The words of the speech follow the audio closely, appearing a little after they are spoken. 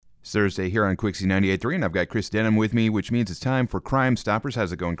It's Thursday here on Quixie 98.3, and I've got Chris Denham with me, which means it's time for Crime Stoppers.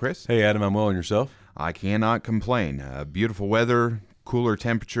 How's it going, Chris? Hey, Adam, I'm well, and yourself? I cannot complain. Beautiful weather, cooler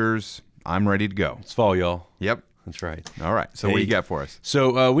temperatures. I'm ready to go. It's fall, y'all. Yep. That's right. All right. So what do you got for us?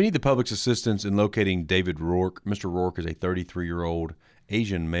 So we need the public's assistance in locating David Rourke. Mr. Rourke is a 33-year-old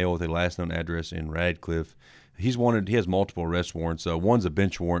Asian male with a last known address in Radcliffe. He's wanted. He has multiple arrest warrants. One's a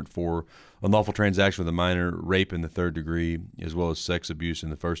bench warrant for unlawful transaction with a minor, rape in the third degree, as well as sex abuse in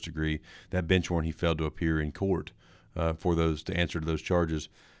the first degree. That bench warrant, he failed to appear in court to answer to those charges.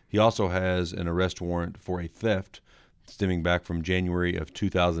 He also has an arrest warrant for a theft stemming back from January of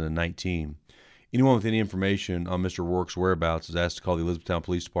 2019. Anyone with any information on Mr. Rourke's whereabouts is asked to call the Elizabethtown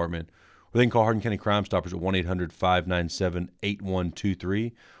Police Department, or they can call Hardin County Crime Stoppers at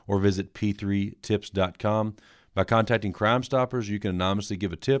 1-800-597-8123 or visit p3tips.com. By contacting Crime Stoppers, you can anonymously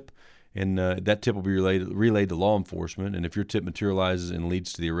give a tip, and that tip will be relayed to law enforcement. And if your tip materializes and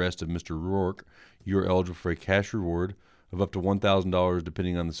leads to the arrest of Mr. Rourke, you are eligible for a cash reward of up to $1,000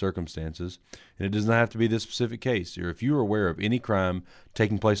 depending on the circumstances. And it does not have to be this specific case. Or if you are aware of any crime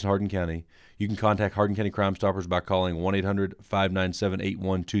taking place in Hardin County, you can contact Hardin County Crime Stoppers by calling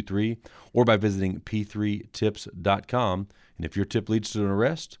 1-800-597-8123 or by visiting p3tips.com. And if your tip leads to an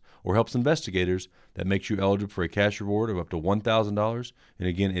arrest or helps investigators, that makes you eligible for a cash reward of up to $1,000. And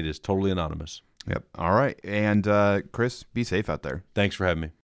again, it is totally anonymous. Yep. All right. And Chris, be safe out there. Thanks for having me.